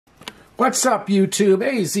What's up, YouTube?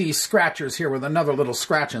 AZ Scratchers here with another little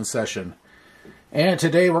scratching session. And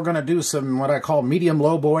today we're going to do some what I call medium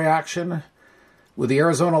low boy action with the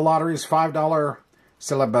Arizona Lottery's $5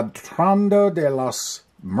 Celebrando de los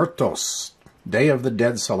Muertos, Day of the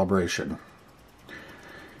Dead celebration.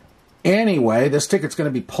 Anyway, this ticket's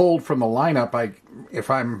going to be pulled from the lineup,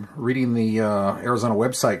 if I'm reading the Arizona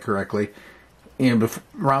website correctly,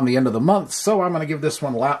 around the end of the month. So I'm going to give this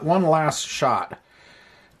one last shot.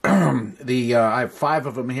 I have 5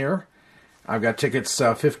 of them here. I've got tickets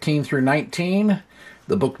 15 through 19.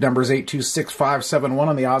 The book number is 826571,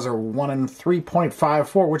 and the odds are 1 in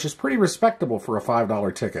 3.54, which is pretty respectable for a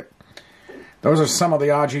 $5 ticket. Those are some of the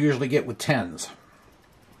odds you usually get with 10s.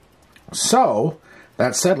 So,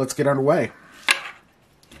 that said, let's get underway.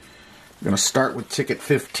 I'm going to start with ticket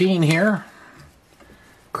 15 here.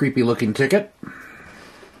 Creepy looking ticket.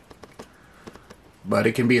 But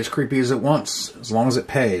it can be as creepy as it wants, as long as it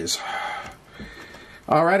pays.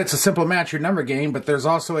 Alright, it's a simple match your number game, but there's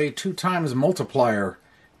also a 2 times multiplier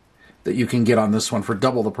that you can get on this one for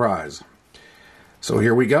double the prize. So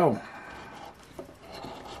here we go.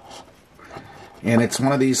 And it's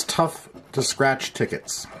one of these tough to scratch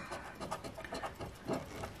tickets.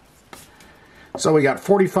 So we got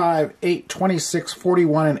 45, 8, 26,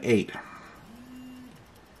 41, and 8.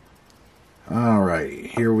 Alright,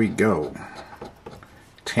 here we go.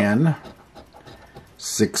 10,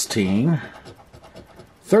 16,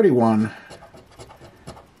 31,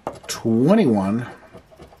 21,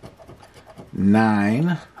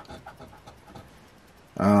 9,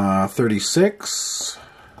 36,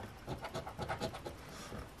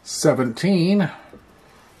 17,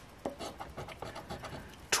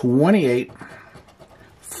 28,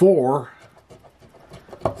 4,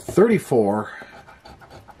 34,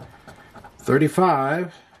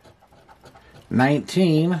 35,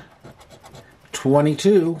 19,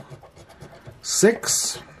 22,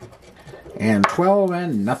 6, and 12,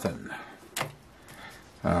 and nothing.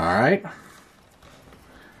 Alright.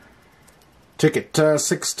 Ticket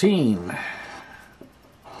 16.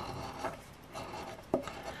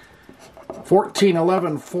 14,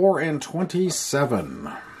 11, 4, and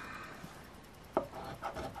 27.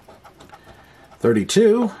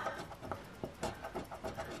 32,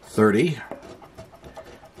 30,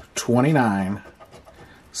 29,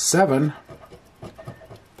 7,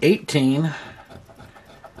 18,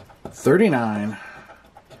 39,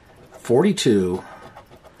 42,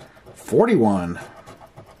 41,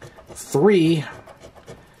 3,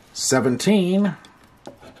 17,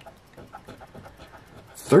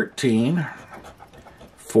 13,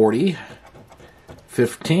 40,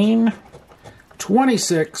 15,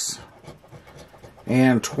 26,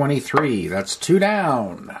 and 23. That's 2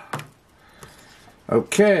 down.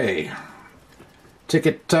 Okay.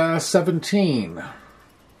 Ticket 17.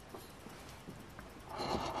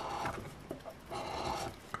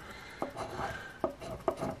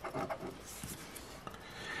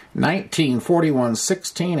 19, 41,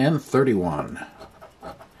 16, and 31.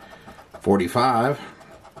 45,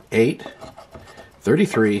 8,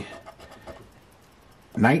 33,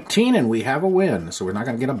 19, and we have a win, so we're not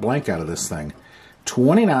going to get a blank out of this thing.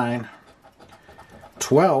 29,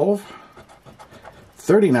 12,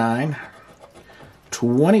 39,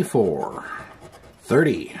 24,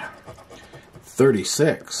 30,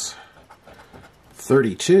 36,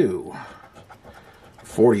 32,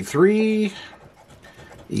 43,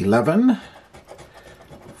 11,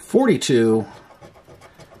 42,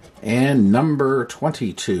 and number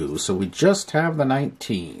 22. So we just have the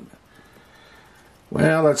 19.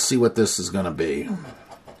 Well, let's see what this is going to be.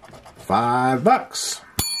 $5.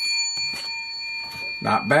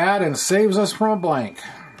 Not bad, and saves us from a blank.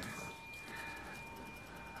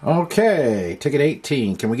 Okay, ticket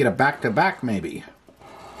 18. Can we get a back-to-back maybe?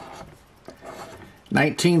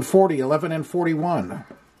 19, 40, 11, and 41.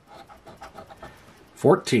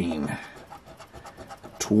 14,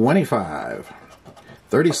 25,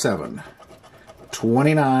 37,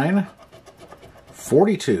 29,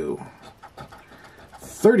 42,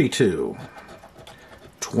 32,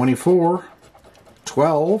 24,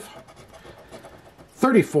 12,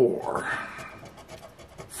 34,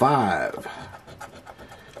 5,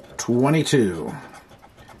 22,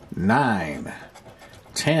 9,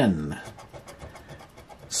 10,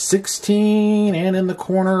 16, and in the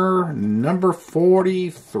corner, number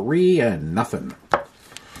 43, and nothing.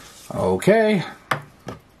 Okay.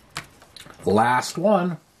 Last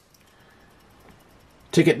one.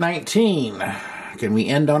 Ticket 19. Can we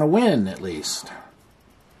end on a win, at least?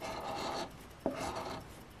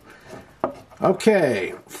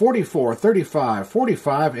 Okay. 44, 35,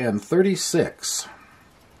 45, and 36.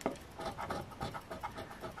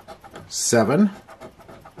 7,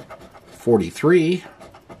 43,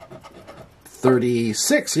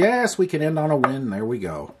 36. Yes, we can end on a win. There we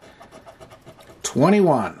go.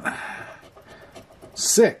 21,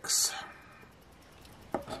 6,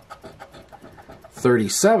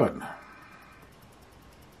 37,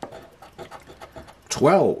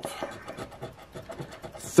 12,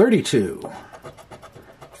 32,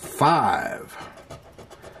 5,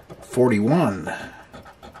 41,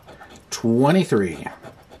 23,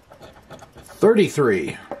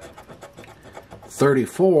 33,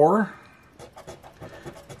 34,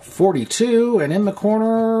 42, and in the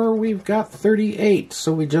corner we've got 38,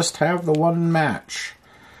 so we just have the one match.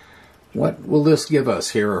 What will this give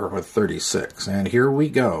us here with 36? And here we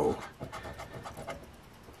go.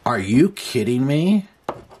 Are you kidding me?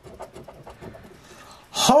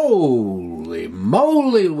 Holy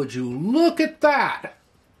moly, would you look at that?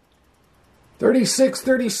 36,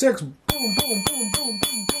 36, boom, boom, boom, boom, boom,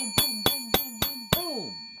 boom, boom, boom, boom, boom,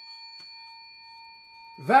 boom.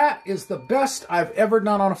 That is the best I've ever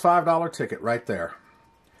done on a $5 ticket right there.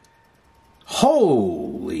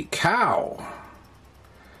 Holy cow.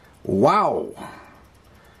 Wow.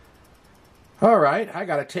 All right, I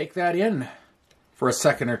got to take that in for a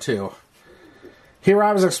second or two. Here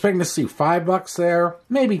I was expecting to see $5 there,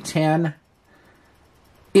 maybe 10.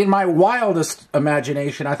 In my wildest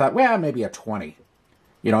imagination, I thought, well, maybe a 20.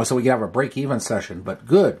 You know, so we could have a break-even session. But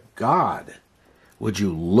good God, would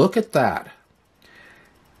you look at that?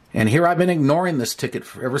 And here I've been ignoring this ticket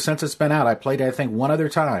ever since it's been out. I played it, I think, one other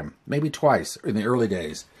time, maybe twice in the early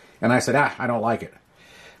days. And I said, I don't like it.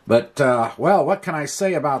 But, well, what can I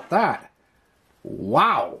say about that?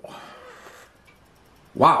 Wow.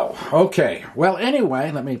 Wow. Okay. Well,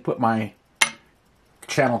 anyway, let me put my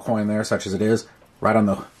channel coin there, such as it is, right on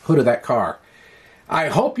the hood of that car. I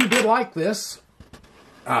hope you did like this.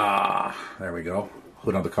 There we go.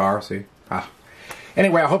 Hood of the car, see?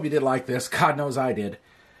 Anyway, I hope you did like this. God knows I did.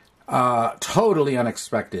 Totally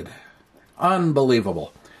unexpected.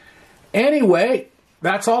 Unbelievable. Anyway,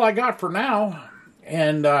 that's all I got for now.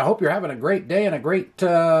 And I hope you're having a great day and a great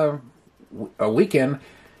weekend.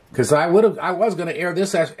 Because I was going to air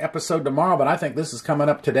this episode tomorrow, but I think this is coming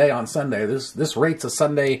up today on Sunday. This rate's a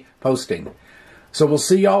Sunday posting. So we'll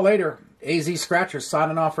see y'all later. AZ Scratcher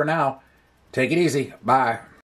signing off for now. Take it easy. Bye.